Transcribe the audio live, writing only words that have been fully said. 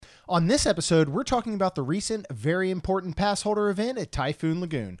On this episode, we're talking about the recent very important pass holder event at Typhoon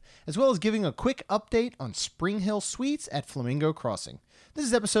Lagoon, as well as giving a quick update on Spring Hill Suites at Flamingo Crossing. This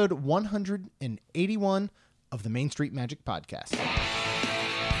is episode 181 of the Main Street Magic Podcast.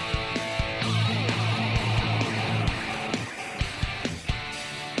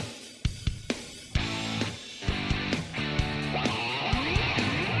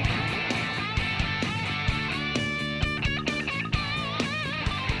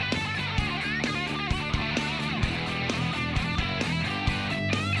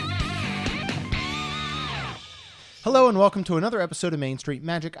 Hello and welcome to another episode of Main Street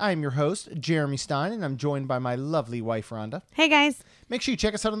Magic. I am your host, Jeremy Stein, and I'm joined by my lovely wife, Rhonda. Hey, guys. Make sure you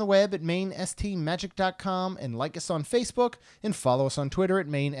check us out on the web at mainstmagic.com and like us on Facebook and follow us on Twitter at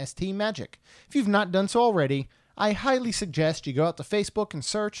mainstmagic. If you've not done so already, I highly suggest you go out to Facebook and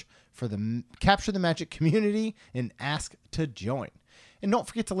search for the Capture the Magic community and ask to join. And don't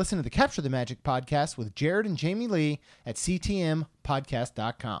forget to listen to the Capture the Magic podcast with Jared and Jamie Lee at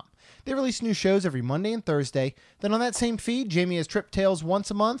ctmpodcast.com. They release new shows every Monday and Thursday. Then on that same feed, Jamie has Trip Tales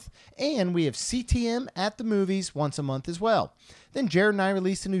once a month, and we have CTM at the movies once a month as well. Then Jared and I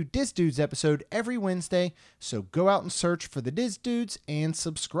release a new Diz Dudes episode every Wednesday, so go out and search for the Diz Dudes and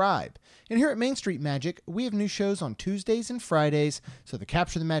subscribe. And here at Main Street Magic, we have new shows on Tuesdays and Fridays, so the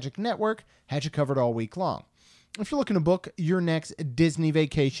Capture the Magic Network has you covered all week long. If you're looking to book your next Disney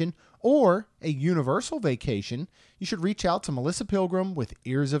vacation or a Universal vacation, you should reach out to Melissa Pilgrim with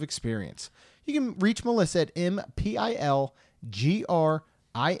Ears of Experience. You can reach Melissa at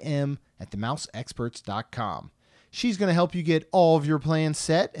mpilgrim@themouseexperts.com. She's going to help you get all of your plans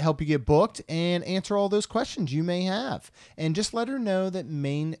set, help you get booked, and answer all those questions you may have. And just let her know that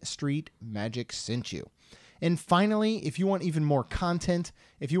Main Street Magic sent you. And finally, if you want even more content,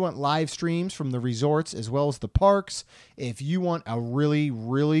 if you want live streams from the resorts as well as the parks, if you want a really,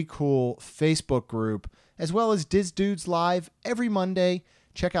 really cool Facebook group, as well as Diz Dudes Live every Monday,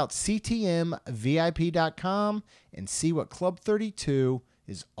 check out ctmvip.com and see what Club 32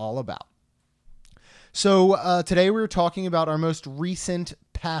 is all about. So today we were talking about our most recent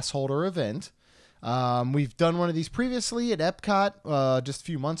pass holder event. We've done one of these previously at Epcot just a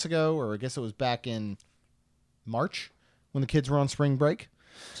few months ago, or I guess it was back in March when the kids were on spring break.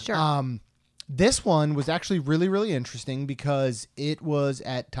 Sure. This one was actually really, really interesting because it was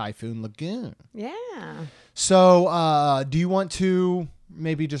at Typhoon Lagoon. Yeah. So, do you want to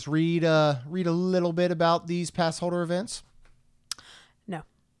maybe just read a little bit about these pass holder events? No.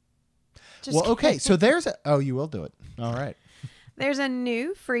 Well, okay. So you will do it. All right. There's a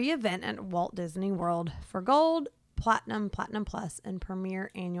new free event at Walt Disney World for Gold, Platinum, Platinum Plus, and Premier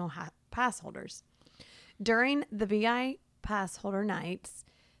Annual Pass holders. During the VI Pass holder nights,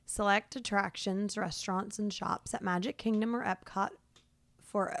 select attractions, restaurants, and shops at Magic Kingdom or Epcot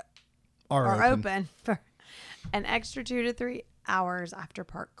are open for an extra 2 to 3 hours after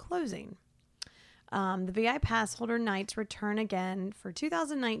park closing. The VI Pass holder nights return again for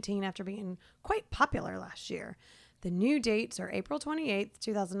 2019 after being quite popular last year. The new dates are April 28th,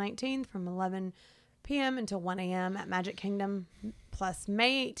 2019 from 11 p.m. until 1 a.m. at Magic Kingdom, plus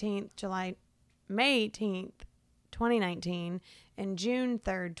May 18th, 2019, and June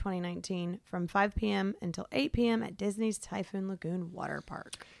 3rd, 2019, from 5 p.m. until 8 p.m. at Disney's Typhoon Lagoon Water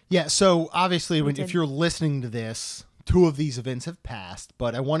Park. Yeah, so obviously, if you're listening to this, 2 of these events have passed,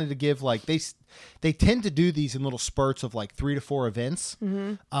 but I wanted to give, they tend to do these in little spurts of 3 to 4 events.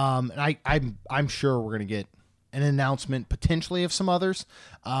 Mm-hmm. And I'm sure we're going to get an announcement potentially of some others.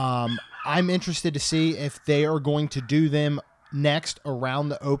 I'm interested to see if they are going to do them next around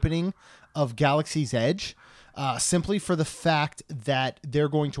the opening of Galaxy's Edge, simply for the fact that they're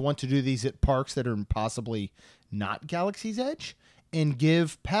going to want to do these at parks that are possibly not Galaxy's Edge and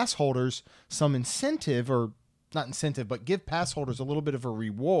give pass holders some incentive, or not incentive, but give pass holders a little bit of a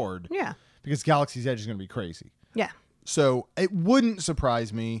reward. Yeah. Because Galaxy's Edge is going to be crazy. Yeah. So it wouldn't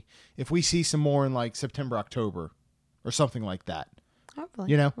surprise me if we see some more in September, October or something like that.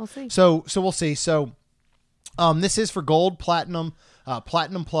 Hopefully. We'll see. So we'll see. So this is for Gold, Platinum,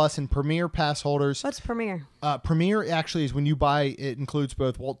 Platinum Plus, and Premier pass holders. What's Premier? Premier actually is when you buy, it includes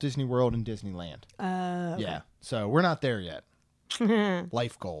both Walt Disney World and Disneyland. Okay. Yeah. So we're not there yet.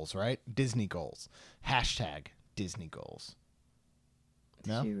 Life goals, right? Disney goals. Hashtag Disney goals.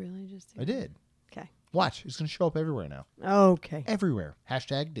 No? Did you really just do I did. Okay. Watch. It's going to show up everywhere now. Okay. Everywhere.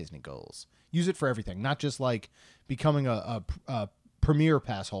 Hashtag Disney goals. Use it for everything. Not just becoming a Premier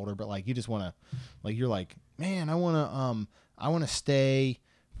pass holder, but you just want to, you're man, I want to stay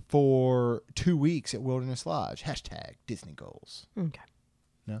for 2 weeks at Wilderness Lodge. Hashtag Disney goals. Okay.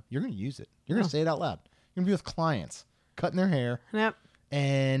 No, you're going to use it. You're going to say it out loud. You're going to be with clients, cutting their hair. Yep.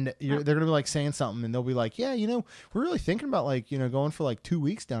 And they're going to be like saying something and they'll be like, yeah, we're really thinking about like, going for like 2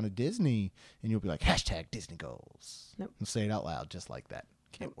 weeks down to Disney. And you'll be like, #Disney goals. Nope. And say it out loud just like that.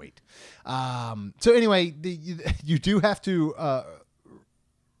 Can't wait. So anyway, you do have to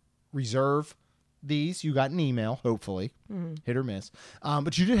reserve these. You got an email, hopefully, hit or miss.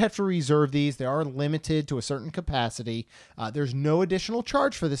 But you do have to reserve these. They are limited to a certain capacity. There's no additional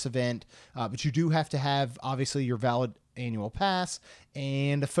charge for this event, but you do have to have, obviously, your valid annual pass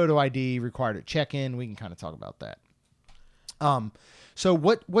and a photo ID required at check-in. We can kind of talk about that. So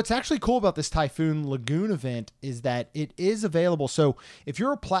what's actually cool about this Typhoon Lagoon event is that it is available. So if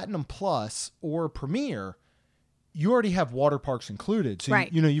you're a Platinum Plus or Premier, you already have water parks included. So,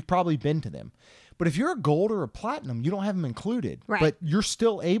 right. You've probably been to them. But if you're a Gold or a Platinum, you don't have them included. Right. But you're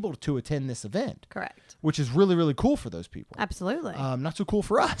still able to attend this event. Correct. Which is really, really cool for those people. Absolutely. Not so cool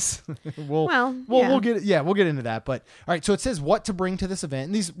for us. we'll get into that. But all right, so it says what to bring to this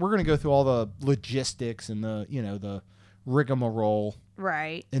event. And we're going to go through all the logistics and the rigmarole.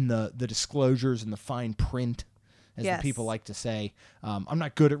 Right. And the disclosures and the fine print, as the people like to say. I'm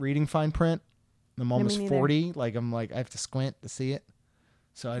not good at reading fine print. I'm almost 40. I have to squint to see it.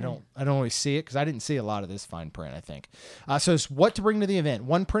 So I don't always see it because I didn't see a lot of this fine print, I think. So it's what to bring to the event.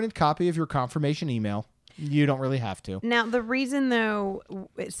 One printed copy of your confirmation email. You don't really have to. Now, the reason, though,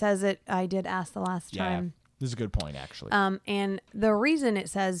 it says it, I did ask the last time. This is a good point, actually. And the reason it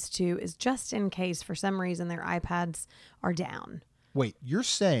says to is just in case for some reason their iPads are down. Wait, you're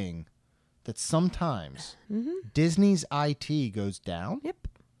saying that sometimes Disney's IT goes down? Yep.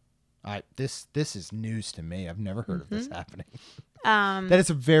 This is news to me. I've never heard of this happening. That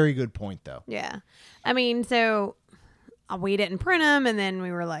is a very good point, though. Yeah. I mean, so we didn't print them, and then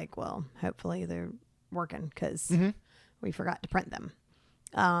we were like, well, hopefully they're working because we forgot to print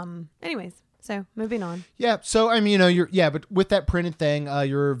them. Anyways, so moving on. Yeah. So, I mean, but with that printed thing,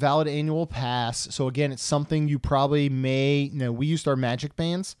 your valid annual pass. So, again, it's something you probably may, we used our Magic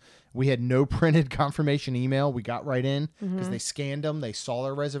Bands. We had no printed confirmation email. We got right in because they scanned them. They saw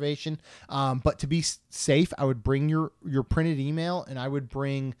our reservation. But to be safe, I would bring your printed email and I would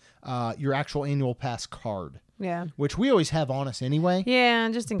bring your actual annual pass card. Yeah. Which we always have on us anyway. Yeah,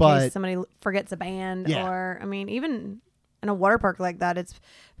 just in case somebody forgets a band or, I mean, even in a water park like that, it's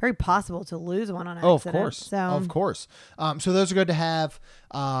very possible to lose one on accident. Oh, of course. Of course. So those are good to have.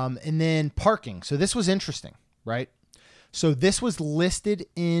 And then parking. So this was interesting, right? So this was listed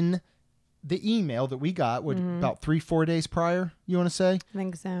in the email that we got about 3-4 days prior, you want to say? I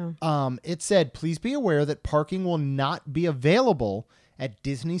think so. It said, please be aware that parking will not be available at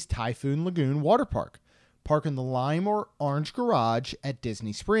Disney's Typhoon Lagoon Water Park. Park in the Lime or Orange Garage at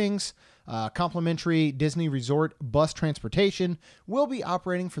Disney Springs. Complimentary Disney Resort bus transportation will be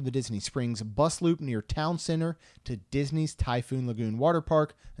operating from the Disney Springs bus loop near Town Center to Disney's Typhoon Lagoon Water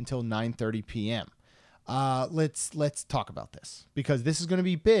Park until 9:30 p.m. Let's talk about this because this is going to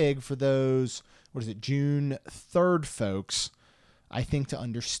be big for those, June 3rd folks, I think, to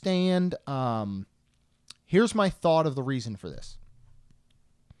understand. Here's my thought of the reason for this.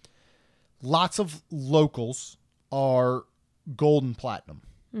 Lots of locals are Gold and Platinum.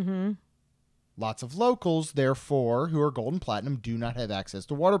 Mm-hmm. Lots of locals, therefore, who are Gold and Platinum do not have access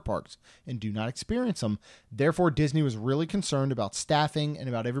to water parks and do not experience them. Therefore, Disney was really concerned about staffing and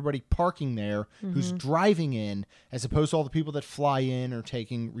about everybody parking there who's driving in, as opposed to all the people that fly in or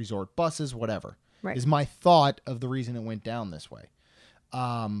taking resort buses, whatever. Right. Is my thought of the reason it went down this way.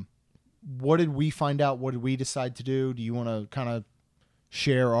 What did we find out? What did we decide to do? Do you want to kind of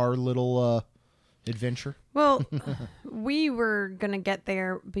share our little adventure? Well, we were going to get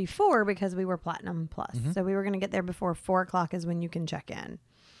there before because we were Platinum Plus. So we were going to get there before 4 o'clock is when you can check in.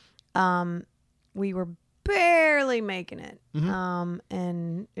 We were barely making it.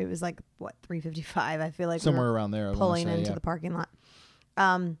 And it was like, 3:55? I feel like somewhere around there. Pulling into the parking lot.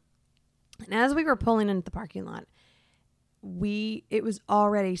 And as we were pulling into the parking lot, it was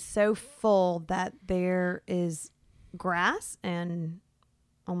already so full that there is grass and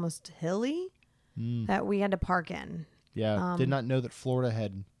almost hilly that we had to park in. Yeah, did not know that Florida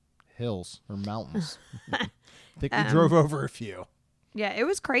had hills or mountains. I think we drove over a few. Yeah, it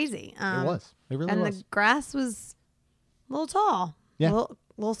was crazy. It was. It really was. was. And the grass was a little tall. Yeah. A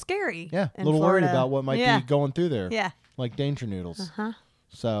little scary. Yeah, a little worried about what might be going through there. Yeah. Like danger noodles.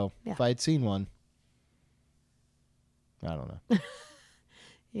 So if I had seen one, I don't know.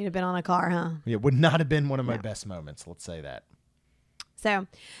 You'd have been on a car, huh? It would not have been one of my best moments. Let's say that. So,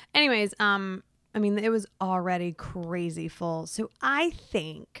 anyways, I mean, it was already crazy full. So I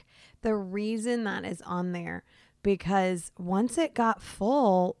think the reason that is on there, because once it got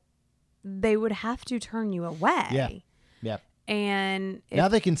full, they would have to turn you away. Yeah. And Now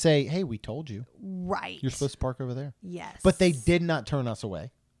they can say, hey, we told you. right. You're supposed to park over there. Yes. But they did not turn us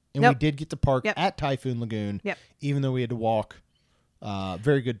away. And Nope. we did get to park Yep. at Typhoon Lagoon, Yep. even though we had to walk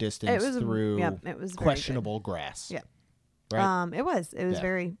very good distance It was through it was very good. questionable grass. Yep. Right? It was Yeah.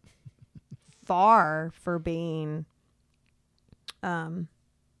 very far for being,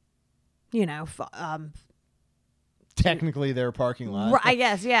 Technically, their parking lot. I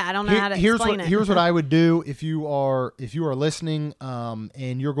guess, yeah. I don't know how to here's explain what it. here's what I would do if you are listening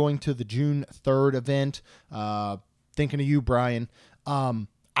and you're going to the June 3rd event. Thinking of you, Brian.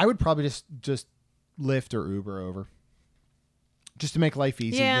 I would probably just Lyft or Uber over. Just to make life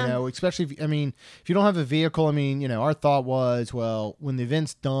easy, Yeah. especially if you don't have a vehicle, our thought was, well, when the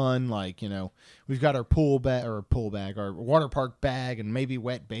event's done, we've got our pool bag, our water park bag, and maybe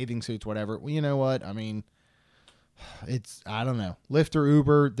wet bathing suits, whatever. Well, you know what? I don't know. Lyft or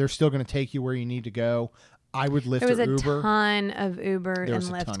Uber, they're still going to take you where you need to go. I would Lyft There was or a Uber. ton of Uber There and was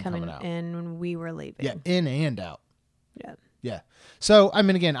a Lyft ton coming coming out. in when we were leaving. Yeah, in and out. Yeah. Yeah. So,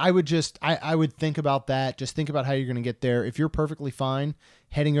 again, I would I would think about that. Just think about how you're going to get there. If you're perfectly fine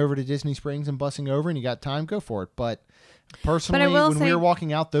heading over to Disney Springs and busing over and you got time, go for it. But personally, when we were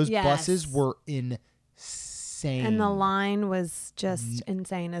walking out, those yes. buses were insane. And the line was just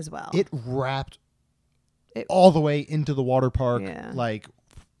insane as well. It wrapped all the way into the water park, Yeah.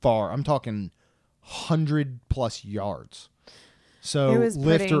 Far. I'm talking 100+ yards. So It was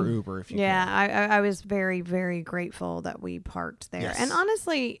Lyft pretty- or Uber if you yeah, can. I was very, very grateful that we parked there. Yes. And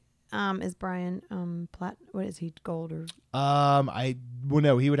honestly, is Brian what is he, gold or?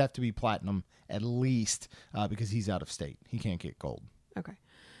 No, he would have to be platinum at least because he's out of state. He can't get gold. Okay.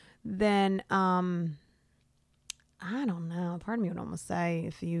 Then I don't know. Part of me would almost say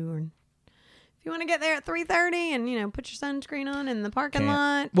if you want to get there at 3:30 and put your sunscreen on in the parking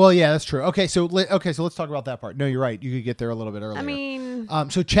lot. Well, yeah, that's true. Okay, so let's talk about that part. No, you're right. You could get there a little bit earlier.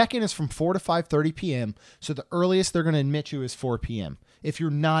 So check-in is from 4 to 5:30 p.m. So the earliest they're going to admit you is 4 p.m. If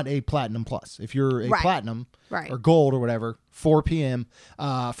you're not a Platinum Plus, if you're a Right. Platinum Right. or Gold or whatever, 4 p.m.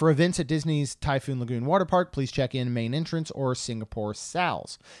 For events at Disney's Typhoon Lagoon Water Park, please check in main entrance or Singapore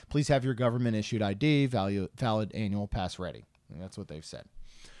SALs. Please have your government-issued ID, valid annual pass ready. And that's what they've said.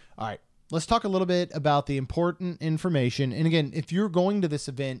 All right. Let's talk a little bit about the important information. And again, if you're going to this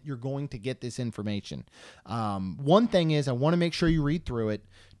event, you're going to get this information. One thing is I want to make sure you read through it.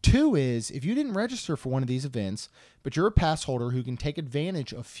 Two is if you didn't register for one of these events, but you're a pass holder who can take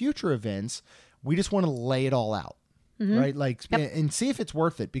advantage of future events, we just want to lay it all out, right? And see if it's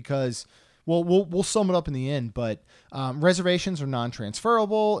worth it because we'll sum it up in the end, but reservations are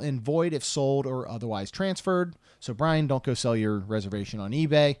non-transferable and void if sold or otherwise transferred. So, Brian, don't go sell your reservation on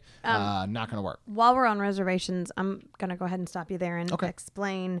eBay. Not going to work. While we're on reservations, I'm going to go ahead and stop you there and Okay.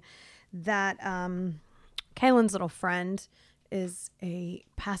 explain that Kaylin's little friend is a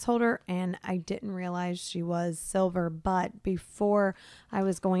pass holder, and I didn't realize she was silver. But before I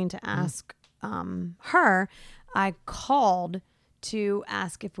was going to ask her, I called to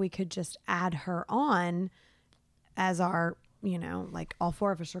ask if we could just add her on as our, all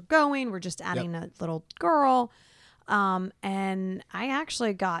four of us are going. We're just adding a little girl. And I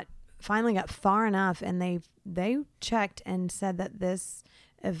actually finally got far enough, and they checked and said that this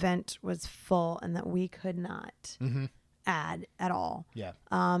event was full and that we could not add at all. Yeah.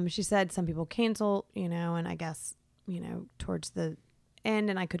 She said some people cancel, and I guess, towards the end,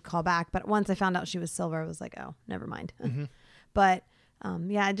 and I could call back. But once I found out she was silver, I was like, oh, never mind. But,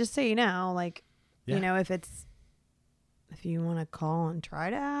 just so you know, if you want to call and try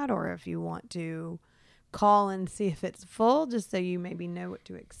to add, or if you want to call and see if it's full, just so you maybe know what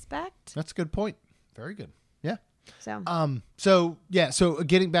to expect. That's a good point. Very good. Yeah. So, So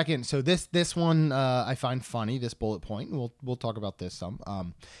getting back in. So this one I find funny, this bullet point. We'll talk about this some.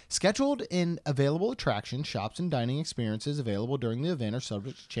 Scheduled and available attractions, shops, and dining experiences available during the event are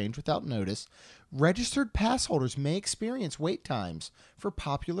subject to change without notice. Registered pass holders may experience wait times for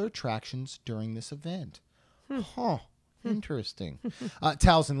popular attractions during this event. Huh. Interesting.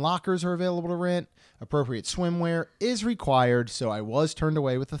 Towels and lockers are available to rent. Appropriate swimwear is required. So I was turned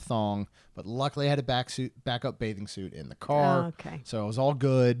away with a thong, but luckily I had a backup bathing suit in the car. Oh, okay. So it was all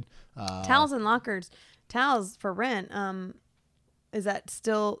good. towels and lockers, towels for rent. Is that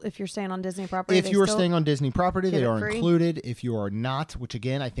still, if you're staying on Disney property? If you are staying on Disney property, they are free? included. If you are not, which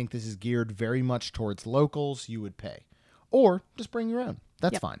again, I think this is geared very much towards locals, you would pay. Or just bring your own.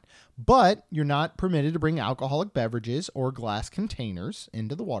 That's fine. But you're not permitted to bring alcoholic beverages or glass containers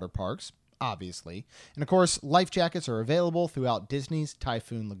into the water parks, obviously. And of course, life jackets are available throughout Disney's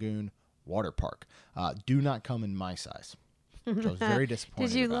Typhoon Lagoon Water Park. Do not come in my size, which I was very disappointed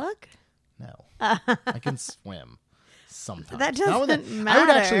Did you about. look? No. I can swim. sometimes. That Not when doesn't I would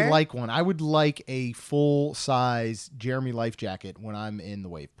actually matter. like one. I would like a full-size Jeremy life jacket when I'm in the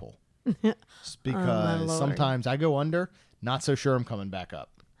wave pool. Just because Lord. sometimes I go under, not so sure I'm coming back up.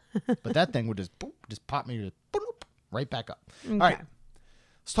 But that thing would just pop me right back up. All right.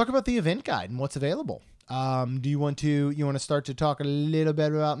 Let's talk about the event guide and what's available. Do you want to start to talk a little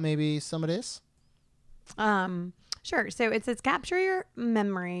bit about maybe some of this? Sure. So it says capture your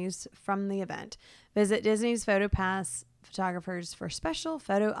memories from the event. Visit Disney's PhotoPass photographers for special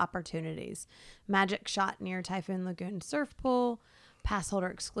photo opportunities. Magic shot near Typhoon Lagoon surf pool. Pass holder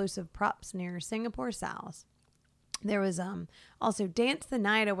exclusive props near Singapore South. There was also Dance the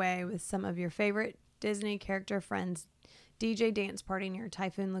Night Away with some of your favorite Disney character friends. DJ dance party near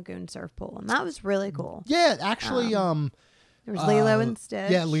Typhoon Lagoon surf pool, and that was really cool. Yeah, actually, There was Lilo and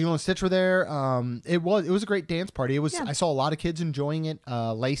Stitch. Yeah, Lilo and Stitch were there. It was a great dance party. It was. Yeah. I saw a lot of kids enjoying it.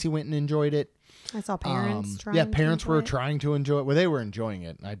 Lacey went and enjoyed it. I saw parents trying. Yeah, parents to were enjoy it. trying to enjoy it. Well, they were enjoying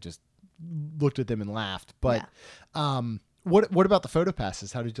it. I just looked at them and laughed. But what about the photo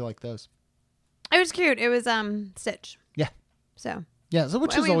passes? How did you like those? It was cute. It was Stitch. Yeah. So. Yeah, so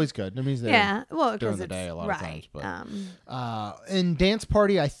which I is mean, always good. That means they're Yeah. Well, during because the it's day a lot right. of times. But and dance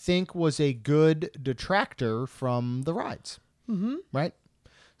party, I think, was a good detractor from the rides. Mm-hmm. Right.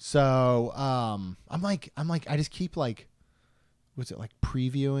 So I'm like, I just keep like, what's it like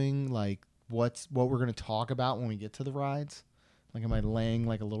previewing like what we're gonna talk about when we get to the rides? Like, am I laying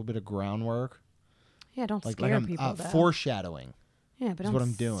like a little bit of groundwork? Yeah, don't Like scare I'm people. Though. foreshadowing. Yeah, but Is don't what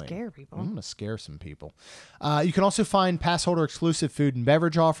I'm doing. scare people. I'm going to scare some people. You can also find pass holder exclusive food and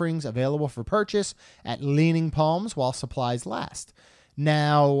beverage offerings available for purchase at Leaning Palms while supplies last.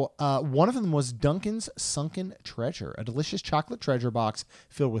 Now, one of them was Dunkin's Sunken Treasure, a delicious chocolate treasure box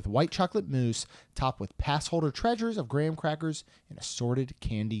filled with white chocolate mousse, topped with pass holder treasures of graham crackers and assorted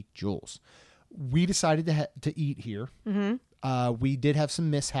candy jewels. We decided to eat here. Mm-hmm. We did have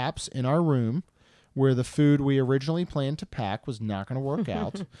some mishaps in our room, where the food we originally planned to pack was not going to work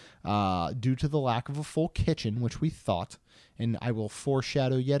out due to the lack of a full kitchen, which we thought. And I will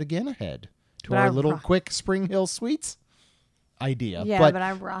foreshadow yet again ahead to But our I little rock- quick Spring Hill Sweets idea. Yeah, but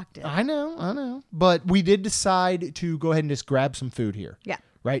I rocked it. I know. But we did decide to go ahead and just grab some food here. Yeah.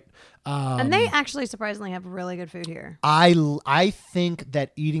 Right? And they actually surprisingly have really good food here. I think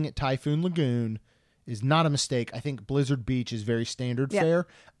that eating at Typhoon Lagoon is not a mistake. I think Blizzard Beach is very standard Yeah. fare.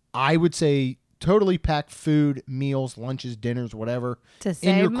 I would say totally pack food, meals, lunches, dinners, whatever To in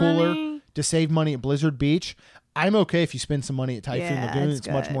save your cooler money? to save money at Blizzard Beach. I'm okay if you spend some money at Typhoon Yeah, Lagoon. it's It's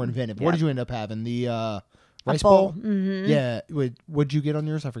much good. more inventive. What Yep. did you end up having? The rice bowl. bowl? Mm-hmm. Yeah. What'd you get on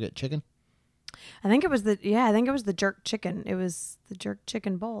yours? I forget. Chicken? I think it was the jerk chicken. It was the jerk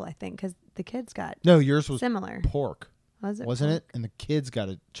chicken bowl, I think, because the kids got No, yours was similar. pork. Was it? Wasn't it? And the kids got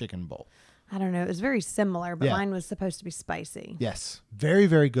a chicken bowl. I don't know. It was very similar, but Yeah. mine was supposed to be spicy. Yes. Very,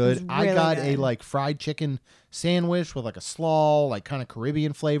 very good. It was I really got a good. like fried chicken sandwich with like a slaw, like kind of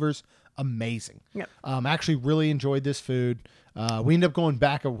Caribbean flavors. Amazing. Yep. Actually really enjoyed this food. We ended up going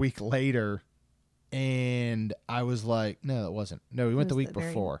back a week later and I was like, no, it wasn't. No, we went the was week the very-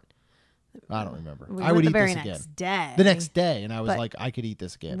 before. I don't remember. We I went would the eat very this next again. day. The next day, and I was But- like, I could eat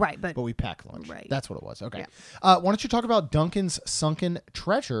this again. Right, but- we packed lunch. Right. That's what it was. Okay. Yeah. Why don't you talk about Dunkin's Sunken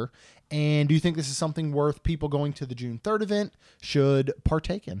Treasure? And do you think this is something worth people going to the June 3rd event should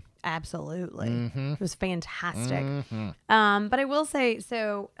partake in? Absolutely. Mm-hmm. It was fantastic. But I will say,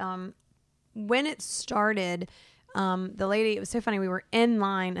 so when it started, the lady, it was so funny. We were in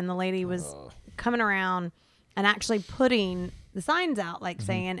line and the lady was coming around and actually putting the signs out, like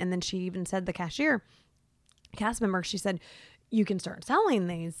saying, and then she even said the cast member, she said, you can start selling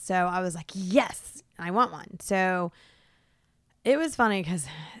these. So I was like, yes, I want one. So it was funny because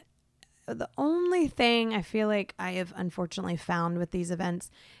the only thing I feel like I have unfortunately found with these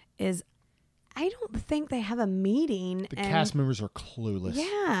events is I don't think they have a meeting. The and cast members are clueless.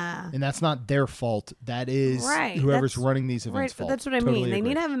 yeah. And that's not their fault. That is Right. whoever's That's- running these Right, events' but fault. that's what I Totally mean. They agree.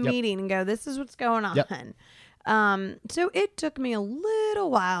 need to have a Yep. meeting and go, this is what's going on. Yep. So it took me a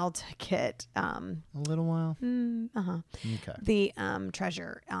little while to get A little while. Okay. the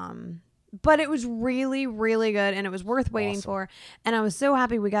treasure. But it was really, really good and it was worth waiting Awesome. for. And I was so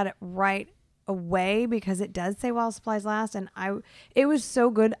happy we got it right away because it does say while supplies last. And it was so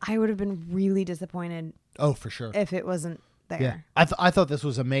good. I would have been really disappointed Oh, for sure. if it wasn't there. Yeah, I thought this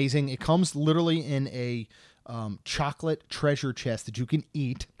was amazing. It comes literally in a chocolate treasure chest that you can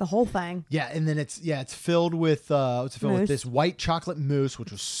eat. The whole thing. Yeah, and then it's filled with what's it filled with Mousse. this white chocolate mousse,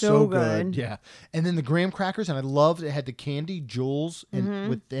 which was So so good. good. Yeah, and then the graham crackers, and I loved it had the candy jewels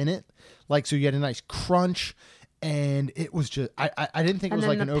within it, like so you had a nice crunch, and it was just I didn't think it And was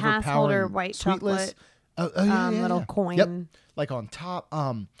then like an the pass holder overpowering white sweetless. chocolate. little coin. Yep. Like on top.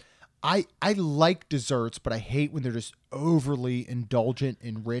 I like desserts, but I hate when they're just overly indulgent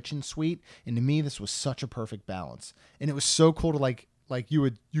and rich and sweet. And to me, this was such a perfect balance. And it was so cool to like you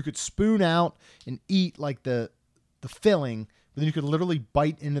could spoon out and eat like the filling, but then you could literally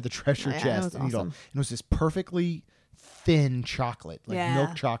bite into the treasure chest and eat all. And it was this perfectly thin chocolate, like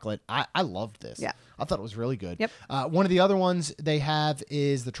milk chocolate. I loved this. Yeah. I thought it was really good. Yep. One of the other ones they have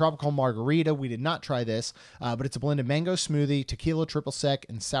is the tropical margarita. We did not try this, but it's a blend of mango smoothie, tequila triple sec,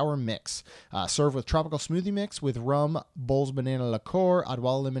 and sour mix. Served with tropical smoothie mix with rum, Bowls banana liqueur,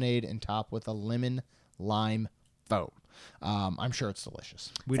 Odwalla lemonade, and topped with a lemon lime foam. I'm sure it's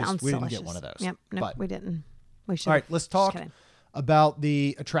delicious. We didn't get one of those. Yep. No, we didn't. We should. All right, let's talk about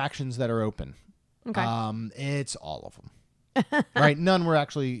the attractions that are open. Okay. It's all of them. Right, none were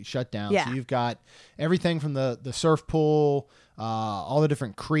actually shut down. Yeah. So you've got everything from the surf pool, all the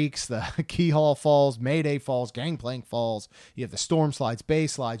different creeks, the Keyhole Falls, Mayday Falls, Gangplank Falls. You have the storm slides, bay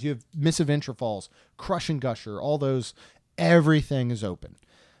slides. You have Misadventure Falls, Crush and Gusher. All those, everything is open.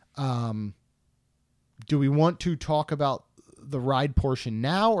 Do we want to talk about the ride portion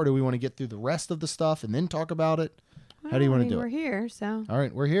now, or do we want to get through the rest of the stuff and then talk about it? How do you want to do We're it? here, so. All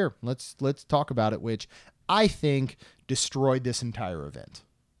right, we're here. Let's talk about it, which I think destroyed this entire event.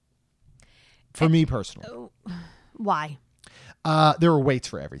 For me personally. Why? There were waits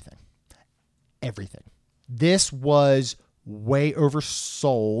for everything. Everything. This was way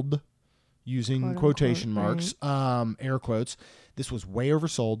oversold, using Quote, quotation unquote, marks, air quotes. This was way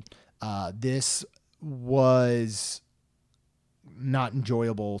oversold. This was not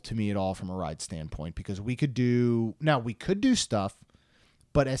enjoyable to me at all from a ride standpoint, because we could do stuff,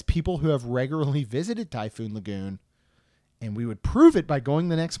 but as people who have regularly visited Typhoon Lagoon, and we would prove it by going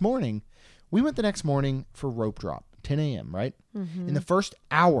the next morning, we went the next morning for rope drop, 10 a.m., right? Mm-hmm. In the first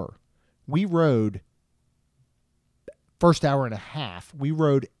hour, we rode, first hour and a half, we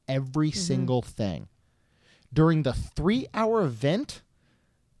rode every single thing. During the 3-hour event,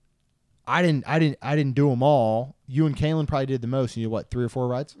 I didn't do them all. You and Kaylin probably did the most. You did what, 3 or 4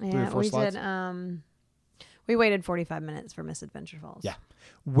 rides? Yeah, 3 or 4 slots? We waited 45 minutes for Misadventure Falls. Yeah.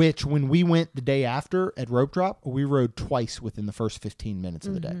 Which, when we went the day after at Rope Drop, we rode twice within the first 15 minutes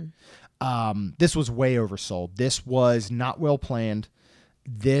of the day. This was way oversold. This was not well planned.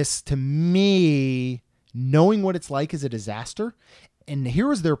 This, to me, knowing what it's like, is a disaster. And here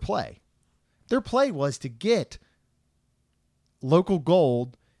was their play. Their play was to get local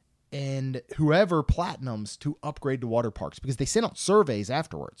gold and whoever platinums to upgrade to water parks, because they sent out surveys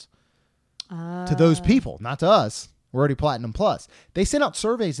afterwards to those people, not to us. We're already Platinum Plus. They sent out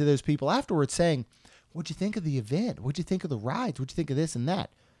surveys to those people afterwards saying, what'd you think of the event? What'd you think of the rides? What'd you think of this and that?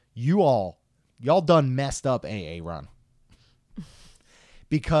 Y'all done messed up AA Run.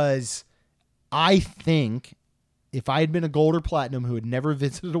 Because I think if I had been a gold or platinum who had never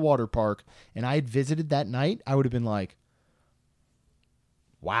visited a water park and I had visited that night, I would have been like,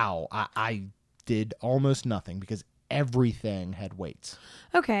 wow, I did almost nothing, because everything had waits.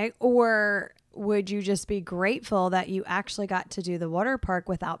 Okay. Or would you just be grateful that you actually got to do the water park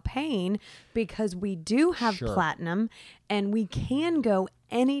without paying, because we do have platinum and we can go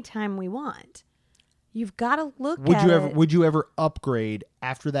anytime we want? You've got to look at it. Would you ever upgrade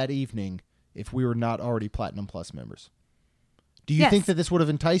after that evening if we were not already Platinum Plus members? Do you think that this would have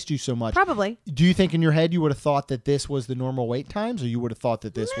enticed you so much? Probably. Do you think in your head you would have thought that this was the normal wait times, or you would have thought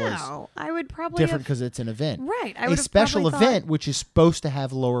that this was I would probably different because it's an event? Right. A special event which is supposed to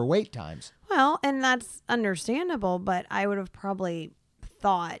have lower wait times. Well, and that's understandable, but I would have probably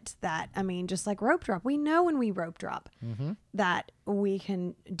thought that, I mean, just like rope drop, we know when we rope drop that we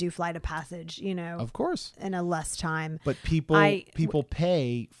can do Flight of Passage, Of course. in a less time. But people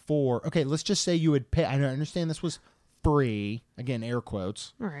pay for, okay, let's just say you would pay. I understand this was free, again, air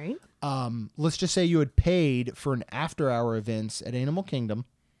quotes. All right. Let's just say you had paid for an after-hour events at Animal Kingdom,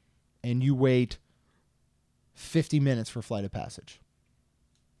 and you wait 50 minutes for Flight of Passage.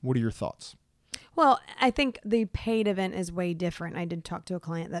 What are your thoughts? Well, I think the paid event is way different. I did talk to a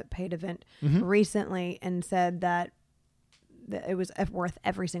client that paid event recently and said that it was worth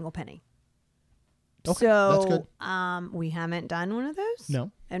every single penny. Okay, so that's good. We haven't done one of those.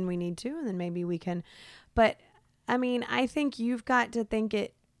 No. And we need to, and then maybe we can. But I mean, I think you've got to think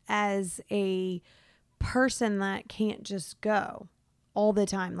it as a person that can't just go all the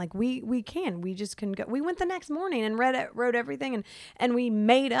time. Like we just can go. We went the next morning and wrote everything, and we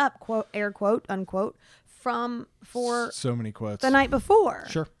made up, quote, air quote, unquote, for so many quotes the night before.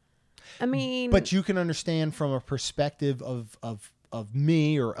 Sure. I mean, but you can understand from a perspective of of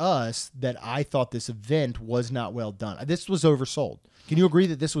me or us that I thought this event was not well done. This was oversold. Can you agree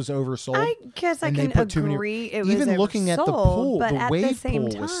that this was oversold? I guess I And they can put too many- agree it was even looking at the oversold, pool, but the at wave the same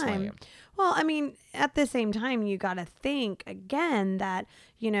pool was time, slammed. well, I mean, at the same time, you got to think again that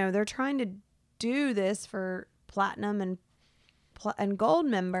they're trying to do this for platinum and gold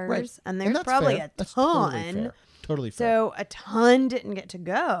members, Right. and there's that's probably fair. a That's ton. Totally fair. So a ton didn't get to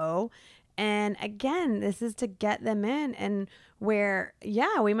go. And again, this is to get them in, and where,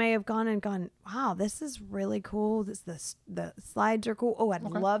 we may have gone, wow, this is really cool. The slides are cool. Oh, I'd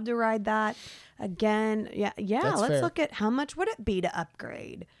love to ride that again. Yeah. That's Let's fair. look at how much would it be to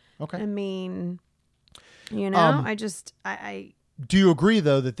upgrade. Okay. I mean, I Do you agree,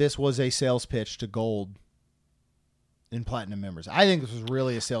 though, that this was a sales pitch to gold and platinum members? I think this was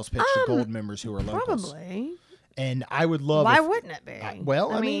really a sales pitch to gold members who are locals. probably. And I would love. Why if- wouldn't it be?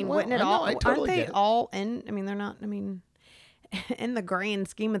 Wouldn't it I know, all? I totally aren't they get it. all in? I mean, they're not. I mean, in the grand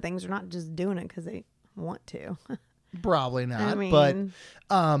scheme of things, they're not just doing it because they want to. Probably not. I mean, but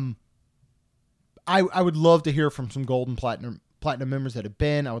I would love to hear from some gold and platinum members that have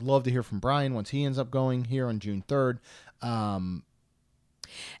been. I would love to hear from Brian once he ends up going here on June 3rd. and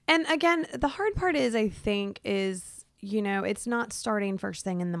again, the hard part is, I think, it's not starting first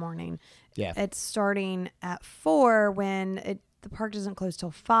thing in the morning. Yeah. It's starting at 4 when the park doesn't close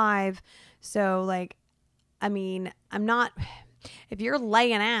till 5. So, I'm not, if you're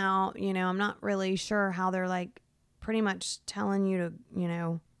laying out, I'm not really sure how they're pretty much telling you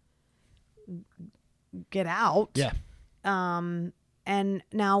to, get out. Yeah. And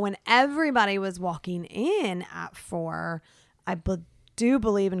now when everybody was walking in at 4, I do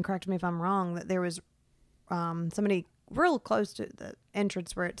believe, and correct me if I'm wrong, that there was somebody real close to the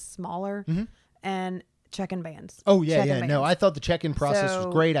entrance where it's smaller and check-in vans. Oh yeah, Check-in yeah. No, vans. I thought the check-in process was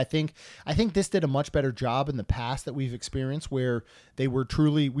So- great. I think this did a much better job in the past that we've experienced, where they were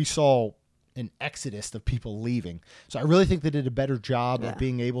truly, we saw an exodus of people leaving. So I really think they did a better job of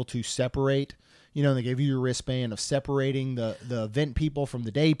being able to separate. They gave you your wristband of separating the event people from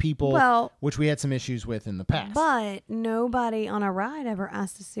the day people, Well- which we had some issues with in the past. But nobody on a ride ever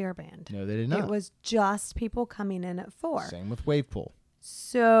asked to see our band. No, they did not. It was just people coming in at 4. Same with wave pool.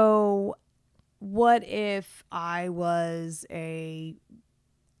 So what if I was a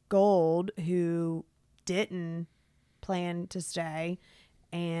gold who didn't plan to stay,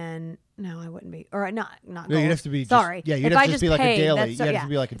 and no, I wouldn't be, or not No, gold. you'd have to be just- sorry. yeah, you'd If have I to just just be like a paid, daily. that's- You'd have yeah. to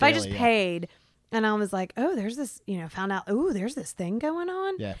be like a If I just daily, yeah. paid, and I was like, oh, there's this, found out, oh, there's this thing going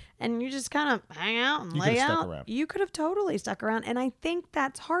on. Yeah. And you just kind of hang out and You lay could've stuck out. around. You could have totally stuck around. And I think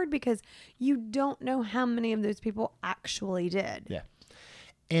that's hard because you don't know how many of those people actually did. Yeah.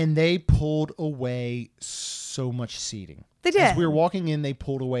 And they pulled away so much seating. They did. As we were walking in, they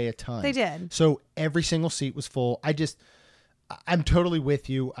pulled away a ton. They did. So every single seat was full. I'm totally with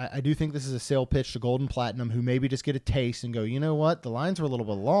you. I do think this is a sale pitch to Gold and Platinum, who maybe just get a taste and go, you know what? The lines were a little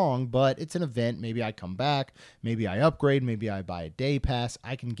bit long, but it's an event. Maybe I come back. Maybe I upgrade. Maybe I buy a day pass.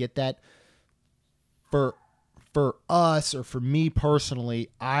 I can get that. For us, or for me personally,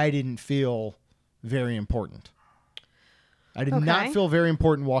 I didn't feel very important. I did not Okay. feel very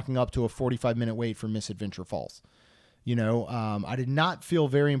important walking up to a 45-minute wait for Misadventure Falls. I did not feel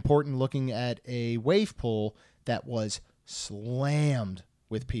very important looking at a wave pool that was slammed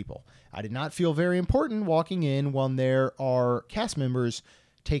with people. I did not feel very important walking in when there are cast members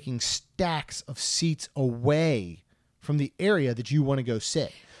taking stacks of seats away from the area that you want to go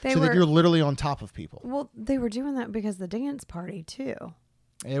sit, They so that were- you're literally on top of people. Well, they were doing that because the dance party too.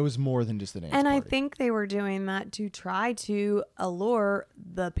 It was more than just the dance And I party. think they were doing that to try to allure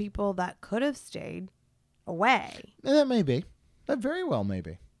the people that could have stayed away. And that may be. That very well may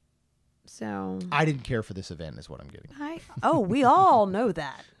be. So I didn't care for this event is what I'm getting. we all know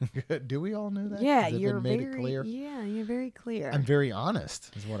that. Do we all know that? Yeah, Has it you're been made very it clear? yeah, you're very clear. I'm very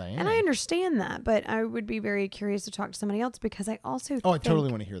honest is what I am. and I understand that, but I would be very curious to talk to somebody else because I also I think, totally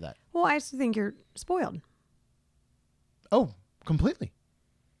want to hear that. Well, I also think you're spoiled. Oh, completely.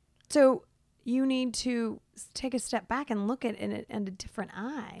 So you need to take a step back and look at it in a different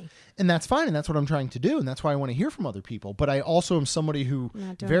eye. And that's fine, and that's what I'm trying to do, and that's why I want to hear from other people. But I also am somebody who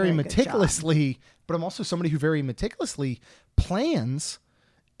Not doing a very very good meticulously, but I'm also somebody who very meticulously plans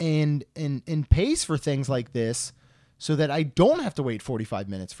and pays for things like this so that I don't have to wait 45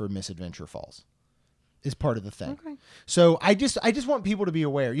 minutes for Misadventure Falls. Is part of the thing. Okay. So I just want people to be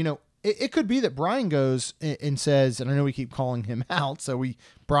aware. It could be that Brian goes and says, and I know we keep calling him out, so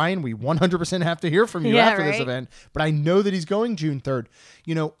Brian, we 100% have to hear from you Yeah, after this right? event. But I know that he's going June 3rd.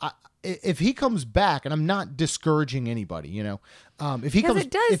 If he comes back, and I'm not discouraging anybody, If he Because comes,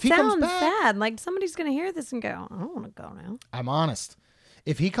 it does if he comes sound back, sad. Like somebody's going to hear this and go, I don't want to go now. I'm honest.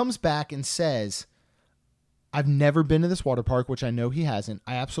 If he comes back and says, I've never been to this water park, which I know he hasn't.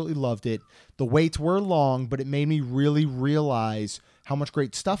 I absolutely loved it. The waits were long, but it made me really realize how much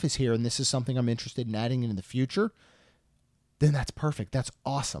great stuff is here, and this is something I'm interested in adding in the future. Then that's perfect. That's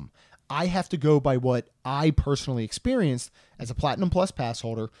awesome. I have to go by what I personally experienced as a Platinum Plus pass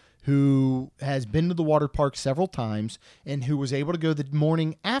holder who has been to the water park several times and who was able to go the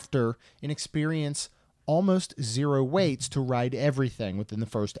morning after and experience almost zero waits to ride everything within the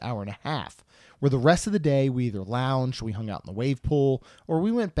first hour and a half. Where the rest of the day we either lounged, we hung out in the wave pool, or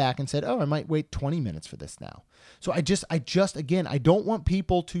we went back and said, oh, I might wait 20 minutes for this now. So I just, again, I don't want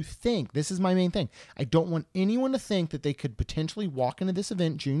people to think, this is my main thing. I don't want anyone to think that they could potentially walk into this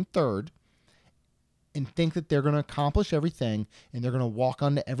event June 3rd and think that they're going to accomplish everything and they're going to walk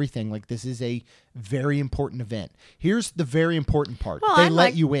onto everything like this is a very important event. Here's the very important part. Well, they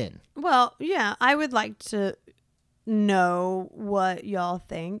let you in. Well, yeah, I would like to know what y'all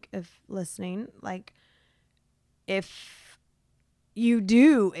think if listening. Like, if you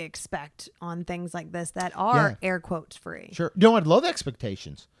do expect on things like this that are air quotes free. Sure. You know, I'd love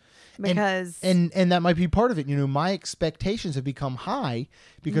expectations. Because and that might be part of it. You know, my expectations have become high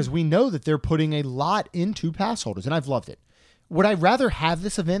because we know that they're putting a lot into pass holders, and I've loved it. Would I rather have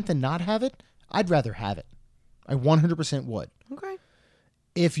this event than not have it? I'd rather have it. I 100% would. Okay.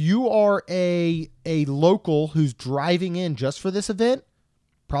 If you are a local who's driving in just for this event,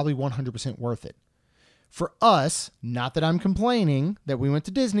 probably 100% worth it. For us, not that I'm complaining that we went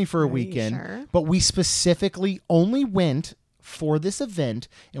to Disney for a weekend, sure? but we specifically only went for this event,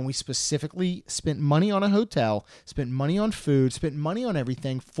 and we specifically spent money on a hotel, spent money on food, spent money on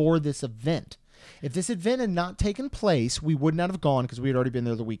everything for this event. If this event had not taken place, we would not have gone because we had already been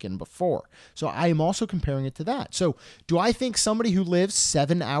there the weekend before. So I am also comparing it to that. So do I think somebody who lives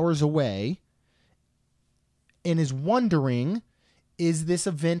 7 hours away and is wondering, is this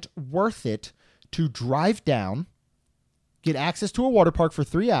event worth it to drive down, get access to a water park for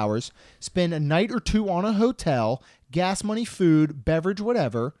 3 hours, spend a night or two on a hotel, gas money, food, beverage,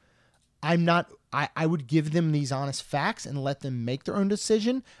 whatever? I would give them these honest facts and let them make their own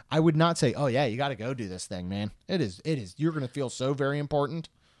decision. I would not say, oh yeah, you got to go do this thing, man. It is. You're going to feel so very important.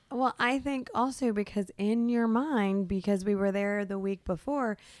 Well, I think also because in your mind, because we were there the week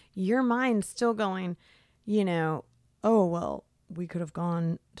before, your mind's still going, you know, oh, well, we could have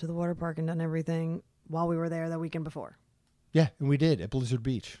gone to the water park and done everything while we were there the weekend before. Yeah, and we did at Blizzard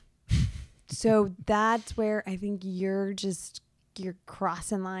Beach. So that's where I think you're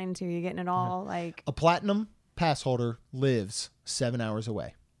crossing lines here. You're getting it all like a Platinum pass holder lives 7 hours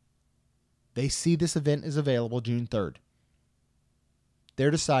away. They see this event is available June 3rd.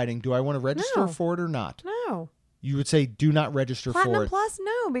 They're deciding, do I want to register for it or not? No. You would say do not register Platinum for it. Plus?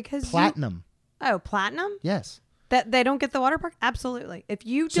 No, because Platinum. Platinum? Yes. That they don't get the water park? Absolutely. If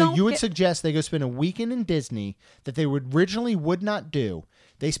you So don't you would suggest they go spend a weekend in Disney that they originally would not do.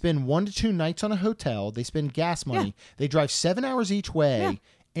 They spend 1 to 2 nights on a hotel. They spend gas money. Yeah. They drive 7 hours each way.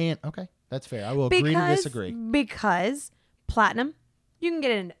 Yeah. And, okay, that's fair. I will agree to disagree. Because Platinum, you can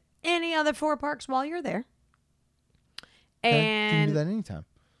get into any other 4 parks while you're there. Okay. And you can do that anytime.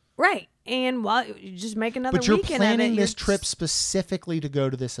 Right. And while you just make another weekend. But you're planning of it, this trip specifically to go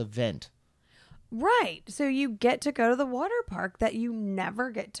to this event. Right. So you get to go to the water park that you never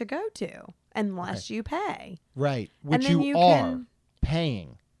get to go to unless you pay. Right. Which you are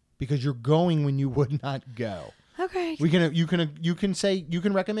paying because you're going when you would not go. Okay. You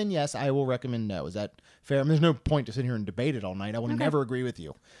can recommend yes, I will recommend no. Is that fair? I mean, there's no point to sit here and debate it all night. I will never agree with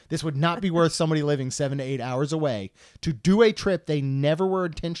you. This would not be worth somebody living 7 to 8 hours away to do a trip they never were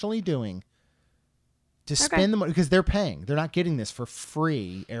intentionally doing. To spend the money because they're paying. They're not getting this for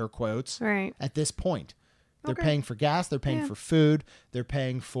free, air quotes, right. At this point. They're paying for gas. They're paying for food. They're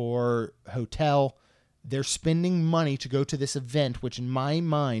paying for hotel. They're spending money to go to this event, which in my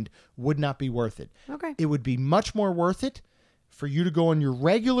mind would not be worth it. Okay. It would be much more worth it for you to go on your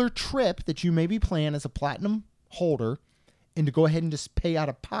regular trip that you maybe plan as a Platinum holder and to go ahead and just pay out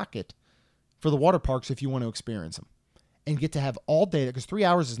of pocket for the water parks if you want to experience them and get to have all day because 3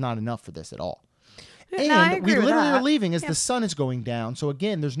 hours is not enough for this at all. And we literally are leaving as the sun is going down. So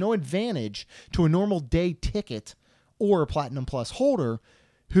again, there's no advantage to a normal day ticket or a Platinum Plus holder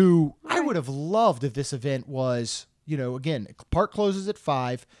who I would have loved if this event was, you know, again, park closes at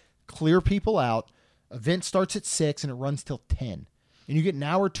 5, clear people out, event starts at 6 and it runs till 10. And you get an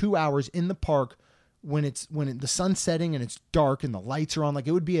hour, 2 hours in the park when the sun's setting and it's dark and the lights are on. Like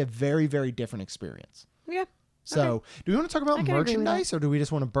it would be a very, very different experience. Yeah. So do we want to talk about merchandise or do we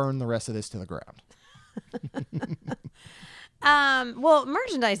just want to burn the rest of this to the ground? Well,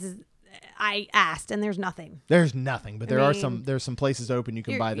 merchandise is. I asked, and there's nothing. There's nothing, but there's mean, some places open you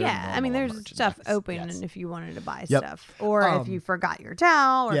can buy their Yeah, I mean, normal there's stuff merchandise. open, Yes. and if you wanted to buy Yep. stuff, or if you forgot your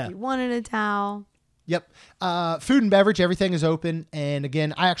towel, or yeah. if you wanted a towel. Yep. Food and beverage, everything is open. And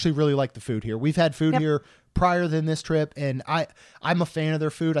again, I actually really like the food here. We've had food here prior than this trip, and I'm a fan of their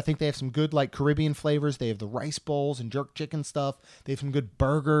food. I think they have some good like Caribbean flavors. They have the rice bowls and jerk chicken stuff. They have some good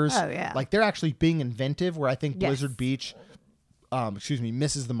burgers. Oh, yeah. Like they're actually being inventive, where I think Yes. Blizzard Beach,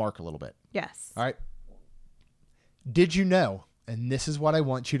 misses the mark a little bit. Yes. All right. Did you know? And this is what I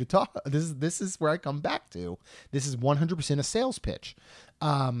want you to talk. This is where I come back to. This is 100% a sales pitch.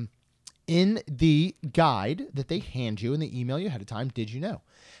 In the guide that they hand you in the email you ahead of time, did you know?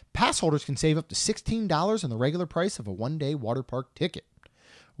 Pass holders can save up to $16 on the regular price of a one-day water park ticket.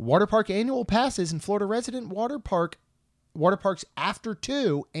 Water park annual passes and Florida resident water parks after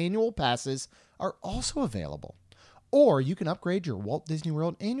 2 annual passes are also available. Or you can upgrade your Walt Disney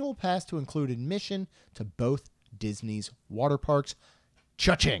World annual pass to include admission to both Disney's water parks.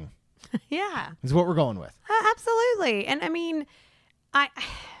 Cha-ching Yeah. is what we're going with. Absolutely. And I mean, I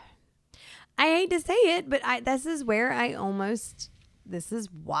hate to say it, but this is why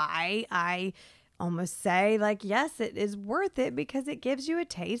I almost say, like, yes, it is worth it, because it gives you a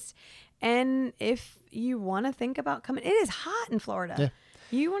taste. And if you want to think about coming, it is hot in Florida. Yeah.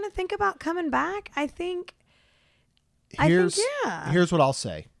 You want to think about coming back, I think, Here's yeah. Here's what I'll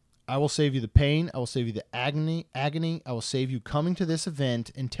say. I will save you the pain. I will save you the agony. I will save you coming to this event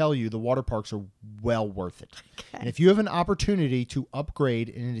and tell you the water parks are well worth it. Okay. And if you have an opportunity to upgrade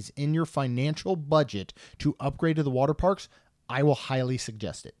and it is in your financial budget to upgrade to the water parks, I will highly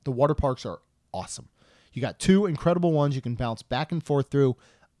suggest it. The water parks are awesome. You got 2 incredible ones you can bounce back and forth through.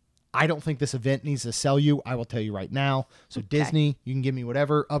 I don't think this event needs to sell you. I will tell you right now. So Disney, you can give me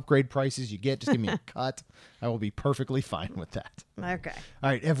whatever upgrade prices you get. Just give me a cut. I will be perfectly fine with that. Okay. All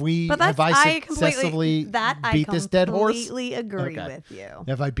right. Have I successfully beat this dead horse? I completely agree Okay. with you.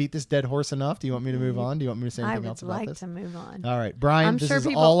 Have I beat this dead horse enough? Do you want me to move on? Do you want me to say I anything would else about like this? to move on. All right, Brian, I'm this sure is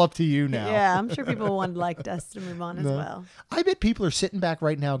people- all up to you now. Yeah, I'm sure people would like us to move on as No. well. I bet people are sitting back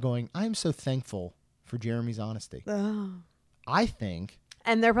right now going, I'm so thankful for Jeremy's honesty. Oh. I think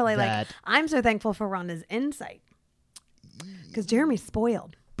And they're probably like, that- I'm so thankful for Rhonda's insight. Because Jeremy's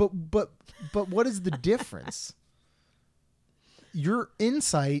spoiled. But what is the difference? Your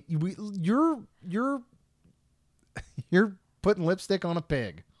insight, you're putting lipstick on a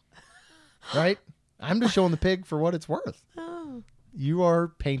pig, right? I'm just showing the pig for what it's worth. Oh. You are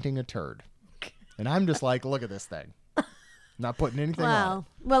painting a turd, and I'm just like, look at this thing. Not putting anything on it.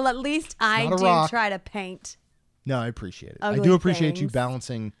 Well, at least I Not a do rock. try to paint. No, I appreciate it. I Ugly do appreciate you things.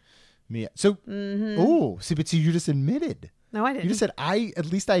 balancing me. So, see, you just admitted. No, I didn't. You just said at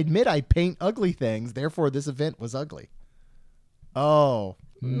least I admit I paint ugly things. Therefore, this event was ugly. Oh,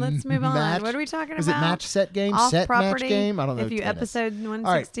 Let's move on. match- What are we talking Is it about? match set game? Off Set property. match game? I don't know. If you tennis. episode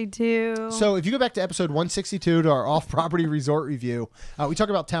 162. So if you go back to episode 162 to our off-property resort review, we talk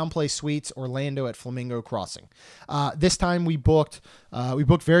about Town Place Suites Orlando at Flamingo Crossing. This time we booked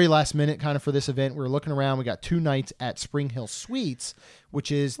very last minute kind of for this event. We were looking around. We got 2 nights at Spring Hill Suites,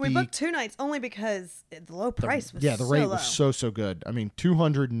 which is we booked 2 nights only because the low price was the rate so was low. so good. I mean,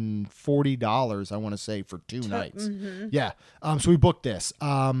 $240 I want to say for 2 nights. Yeah. So we booked this.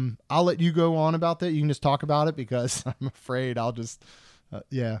 I'll let you go on about that. You can just talk about it because I'm afraid I'll just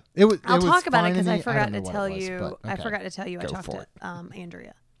yeah. I'll was talk about it fine because in I the- forgot don't know to what tell it was, you. but I okay. forgot to tell you. I Go talked for to it.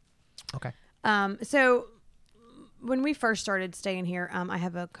 Andrea. Okay. So when we first started staying here, I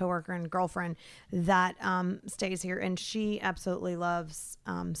have a coworker and girlfriend that stays here, and she absolutely loves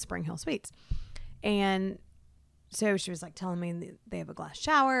Spring Hill Suites. And so she was like telling me they have a glass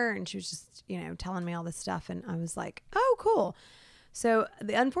shower, and she was just, telling me all this stuff. And I was like, oh, cool. So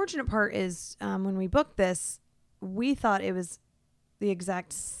the unfortunate part is when we booked this, we thought it was the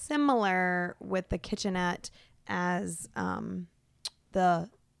exact similar with the kitchenette as the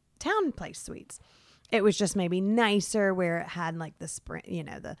Town Place Suites. It was just maybe nicer where it had like the spring,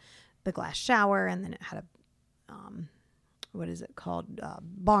 the glass shower, and then it had a, what is it called?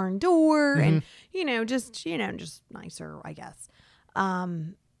 Barn door, and, just nicer, I guess.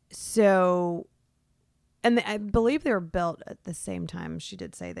 So, and I believe they were built at the same time. She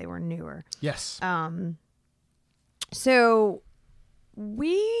did say they were newer. Yes. So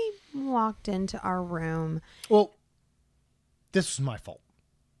we walked into our room. Well, this was my fault.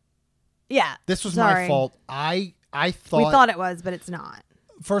 Yeah. This was sorry. my fault. I thought We thought it was, but it's not.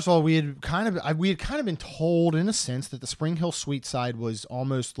 First of all, we had kind of been told in a sense that the Spring Hill Suite side was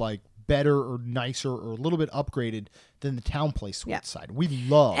almost like better or nicer or a little bit upgraded than the Town Place Suite side. We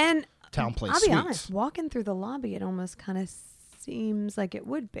love And Town Place I'll be Suites. honest, walking through the lobby, it almost kind of seems like it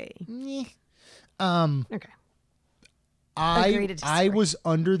would be. Okay. Agree to I disagree. was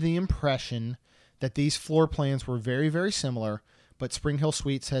under the impression that these floor plans were very, very similar, but Spring Hill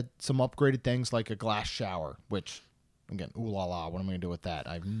Suites had some upgraded things like a glass shower, which, again, ooh la la, what am I going to do with that?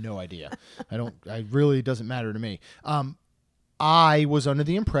 I have no idea. It really doesn't matter to me. I was under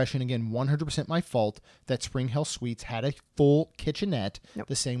the impression, again, 100% my fault, that Spring Hill Suites had a full kitchenette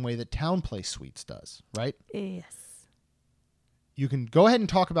the same way that Town Place Suites does, right? Yes. You can go ahead and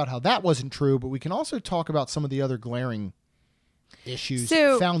talk about how that wasn't true, but we can also talk about some of the other glaring issues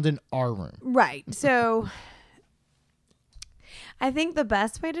found in our room. Right. So I think the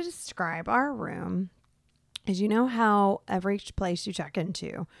best way to describe our room is, you know how every place you check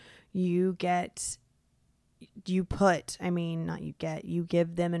into, you give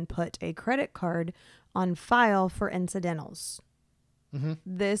them and put a credit card on file for incidentals. Mm-hmm.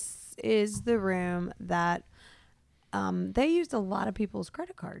 This is the room that they used a lot of people's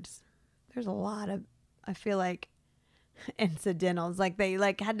credit cards. There's a lot of, I feel like, incidentals. Like they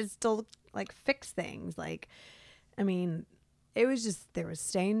had to still fix things. It was just, there was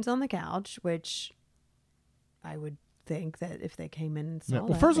stains on the couch, which I would think that if they came in and saw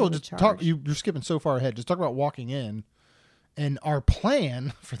Well, first of all, just talk. You're skipping so far ahead. Just talk about walking in and our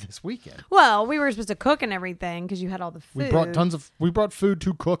plan for this weekend. Well, we were supposed to cook and everything because you had all the food. We brought food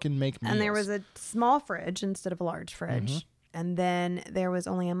to cook and make meals. And there was a small fridge instead of a large fridge. Mm-hmm. And then there was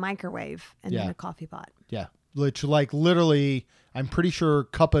only a microwave and then a coffee pot. Yeah. Which, literally, I'm pretty sure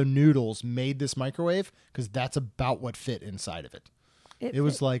Cup of Noodles made this microwave because that's about what fit inside of it. It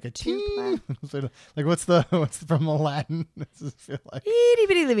was like a teeny, what's from Aladdin? This feel like itty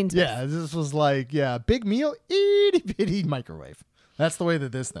bitty living space. Yeah, this was big meal, itty bitty microwave. That's the way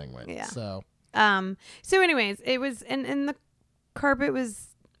that this thing went. Yeah. So anyways, it was, and the carpet was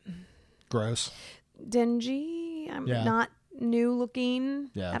gross, dingy. Not new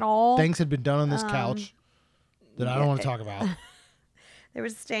looking at all. Things had been done on this couch that I don't want to talk about. There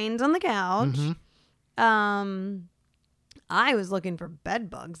was stains on the couch. Mm-hmm. I was looking for bed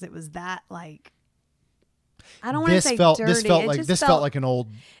bugs. It was that I don't want to say dirty. This felt like an old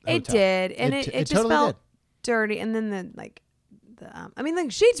hotel. It did, and it just totally felt did. dirty. And then the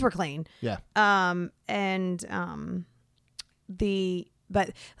sheets were clean. Yeah. But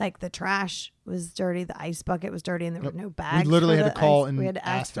the trash was dirty. The ice bucket was dirty, and there were no bags. We literally had to call and we had to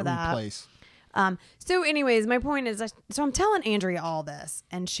ask for that. Replace. So anyways, my point is, so I'm telling Andrea all this,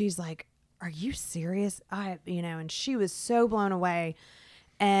 and she's like, "Are you serious?" And she was so blown away,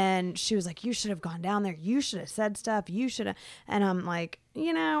 and she was like, "You should have gone down there. You should have said stuff. You should have." And I'm like,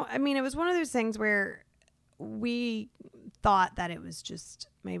 it was one of those things where we thought that it was just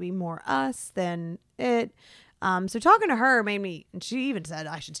maybe more us than it. So talking to her made me, and she even said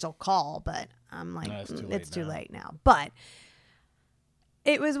I should still call, but I'm like, it's too late now. But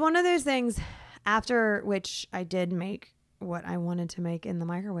it was one of those things after which I did make what I wanted to make in the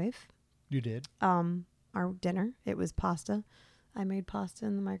microwave. You did? Our dinner. It was pasta. I made pasta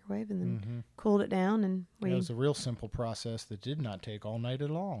in the microwave and then cooled it down, and it was a real simple process that did not take all night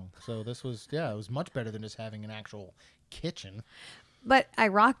at all. So this was, it was much better than just having an actual kitchen. But I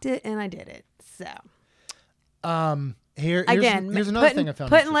rocked it and I did it. So here's another thing I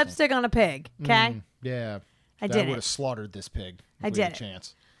found putting lipstick on a pig. Okay. Yeah. I did it. I would have slaughtered this pig. I did a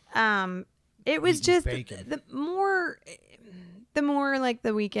chance. It was just bacon. the more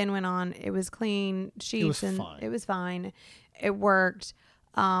the weekend went on, it was clean sheets and fine. It was fine. It worked.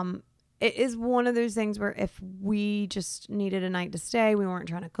 It is one of those things where if we just needed a night to stay, we weren't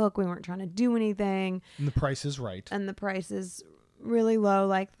trying to cook, we weren't trying to do anything. And the price is right. And the price is really low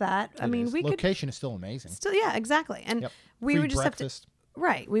like that. Location is still amazing. Yeah, exactly. And we Free would just breakfast.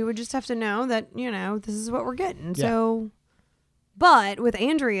 we would just have to know that, this is what we're getting. Yeah. So, but with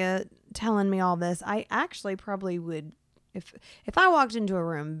Andrea telling me all this, I actually probably would, if I walked into a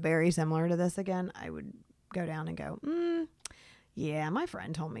room very similar to this again, I would go down and go, yeah, my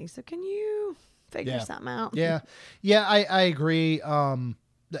friend told me, so can you figure something out? Yeah, I agree.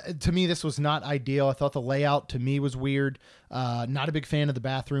 To me, this was not ideal. I thought the layout to me was weird. Not a big fan of the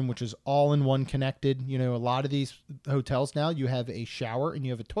bathroom, which is all in one connected. A lot of these hotels now, you have a shower and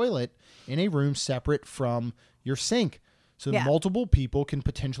you have a toilet in a room separate from your sink. So multiple people can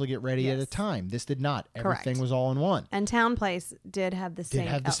potentially get ready at a time. This did not. Everything was all in one. And Town Place did have the sink.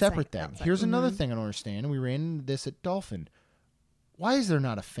 Did have the separate thing. Here's another thing I don't understand. We ran into this at Dolphin. Why is there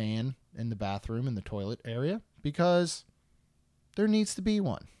not a fan in the bathroom in the toilet area? Because there needs to be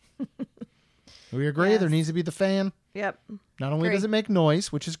one. We agree there needs to be the fan. Yep. Not only does it make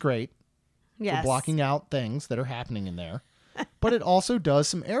noise, which is great for blocking out things that are happening in there, but it also does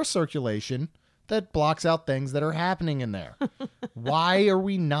some air circulation that blocks out things that are happening in there. Why are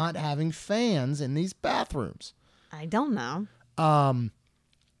we not having fans in these bathrooms? I don't know. I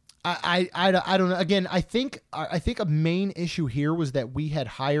don't know. Again, I think a main issue here was that we had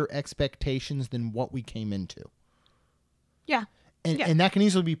higher expectations than what we came into. Yeah. And that can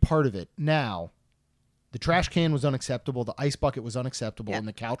easily be part of it. Now, the trash can was unacceptable, the ice bucket was unacceptable, and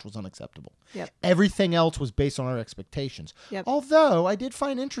the couch was unacceptable. Yep. Everything else was based on our expectations. Yep. Although, I did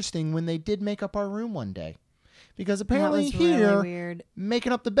find interesting when they did make up our room one day. Because apparently That was really here, weird.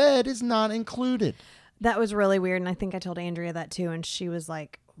 making up the bed is not included. That was really weird, and I think I told Andrea that too, and she was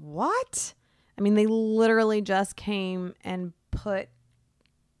like, what? I mean, they literally just came and put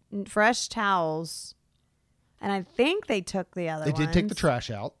fresh towels, and I think they took the other ones. They did take the trash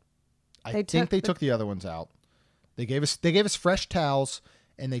out. I think they took the other ones out. They gave us fresh towels,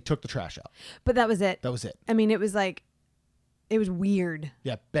 and they took the trash out. But that was it. That was it. I mean, it was weird.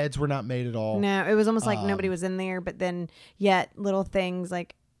 Yeah, beds were not made at all. No, it was almost like nobody was in there, but then yet little things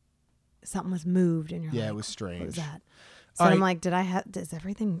like something was moved, and you're like, it was strange. What was that? So I'm like, is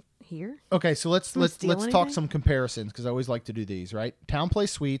everything here? Okay, so let's steal talk anything? some comparisons because I always like to do these, right? Town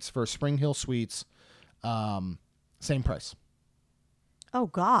Place Suites for Spring Hill Suites, same price. Oh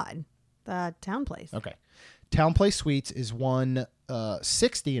God, the Town Place. Okay, Town Place Suites is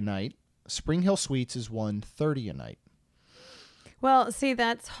 $160 a night. Spring Hill Suites is $130 a night. Well, see,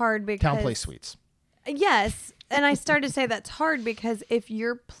 that's hard because Town Place Suites. Yes, and I started to say that's hard because if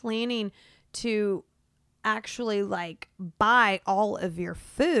you're planning to actually like buy all of your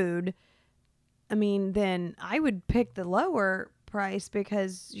food, I mean, then I would pick the lower price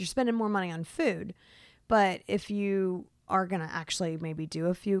because you're spending more money on food. But if you are going to actually maybe do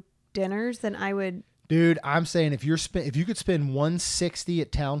a few dinners, then I would. Dude, I'm saying if you could spend $160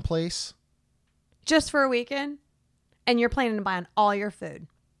 at Town Place just for a weekend and you're planning to buy all your food.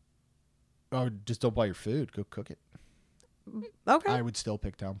 Oh, just don't buy your food. Go cook it. Okay. I would still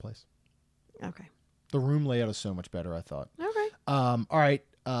pick Town Place. Okay. The room layout is so much better, I thought. Okay. All right.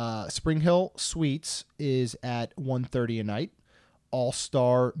 Spring Hill Suites is at $130 a night. All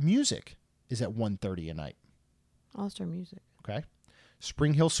Star Music is at $130 a night. All Star Music. Okay.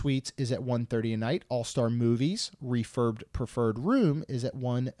 Spring Hill Suites is at $130 a night. All Star Movies Refurbed Preferred Room is at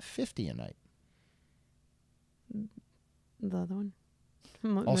 $150 a night. The other one.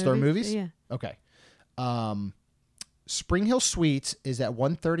 All Star Movies? Yeah. Okay. Spring Hill Suites is at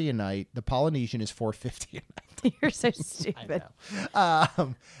 $130 a night. The Polynesian is $450 a night. You're so stupid. I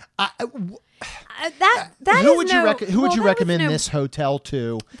know. Who would you recommend this hotel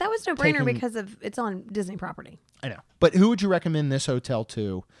to? That was no brainer because of it's on Disney property. I know. But who would you recommend this hotel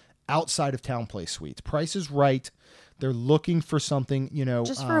to outside of Town Place Suites? Price is right. They're looking for something,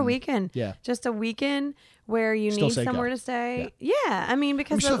 just for a weekend. Yeah. Just a weekend where you Still need say somewhere go. to stay. Yeah. I mean,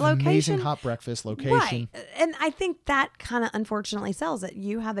 because We the still have location. amazing hot breakfast location. Right. And I think that kind of unfortunately sells it.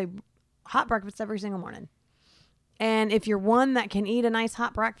 You have a hot breakfast every single morning. And if you're one that can eat a nice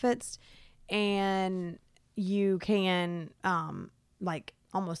hot breakfast and you can like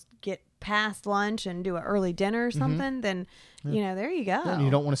almost get past lunch and do an early dinner or something, then, there you go. And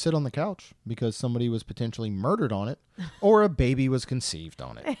you don't want to sit on the couch because somebody was potentially murdered on it or a baby was conceived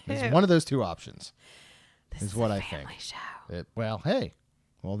on it. It's one of those two options. This is what a I family think. Show.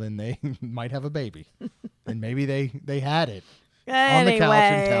 Well, then they might have a baby. And maybe they had it Anyways.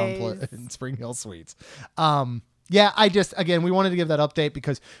 on the couch in Spring Hill Suites. Yeah, again, we wanted to give that update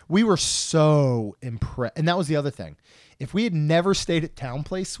because we were so impressed. And that was the other thing. If we had never stayed at Town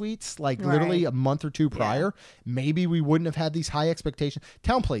Place Suites, literally a month or two prior, maybe we wouldn't have had these high expectations.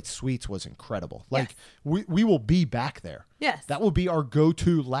 Town Place Suites was incredible. We will be back there. Yes. That will be our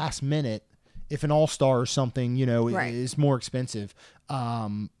go-to last minute if an All-Star or something, is more expensive.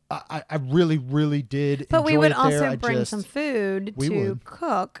 I really, really did But enjoy we would it there. also bring some food to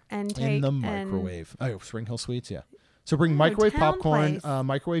cook and take in the microwave. Spring Hill Suites, yeah. So bring microwave Town popcorn, Place.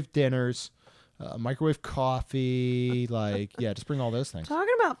 microwave dinners, microwave coffee, just bring all those things.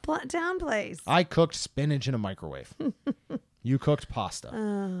 Talking about Town Place. I cooked spinach in a microwave. You cooked pasta.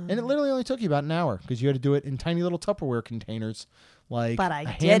 And it literally only took you about an hour because you had to do it in tiny little Tupperware containers, but I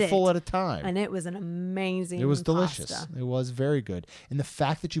a did handful it. at a time. And it was an amazing It was delicious. pasta. It was very good. And the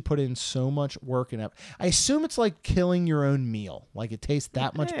fact that you put in so much work and I assume it's like killing your own meal. Like it tastes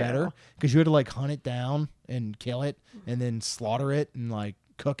that much better because you had to hunt it down and kill it and then slaughter it and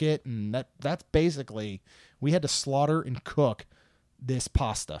cook it. And that's basically, we had to slaughter and cook this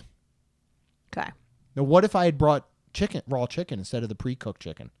pasta. Okay. Now, what if I had brought raw chicken instead of the pre-cooked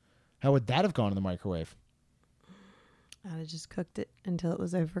chicken? How would that have gone in the microwave? I'd have just cooked it until it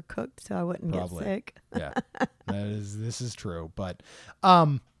was overcooked so I wouldn't Probably. get sick. Yeah, this is true. But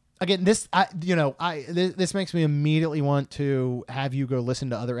again, this makes me immediately want to have you go listen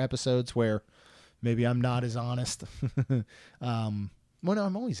to other episodes where maybe I'm not as honest. Well, no,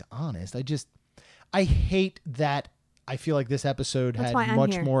 I'm always honest. I hate that. I feel like this episode That's had why I'm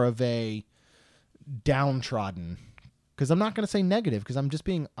much here. more of a downtrodden. Because I'm not going to say negative. Because I'm just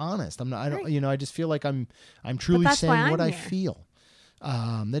being honest. I'm not. I don't. Right. I just feel like I'm truly that's why saying what I'm I here. feel.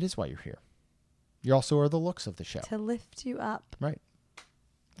 That is why you're here. You also are the looks of the show. To lift you up. Right.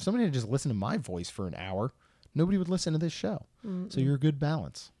 If somebody had just listened to my voice for an hour, nobody would listen to this show. So you're a good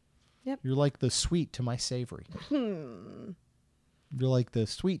balance. Yep. You're like the sweet to my savory. Hmm. You're like the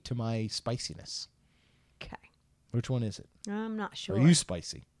sweet to my spiciness. Okay. Which one is it? I'm not sure. Are you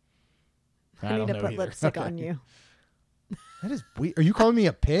spicy? I need don't to know put either. lipstick Okay. on you. That is weird. Are you calling me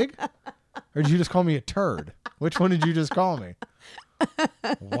a pig? Or did you just call me a turd? Which one did you just call me?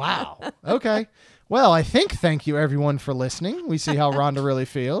 Wow. Okay. Well, I think thank you everyone for listening. We see how Rhonda really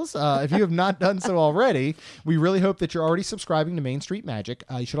feels. If you have not done so already, we really hope that you're already subscribing to Main Street Magic.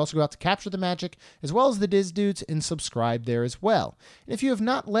 You should also go out to Capture the Magic as well as the Diz Dudes and subscribe there as well. And if you have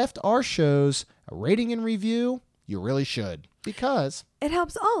not left our shows a rating and review, you really should, because It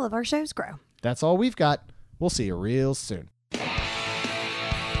helps all of our shows grow. that's all we've got. We'll see you real soon.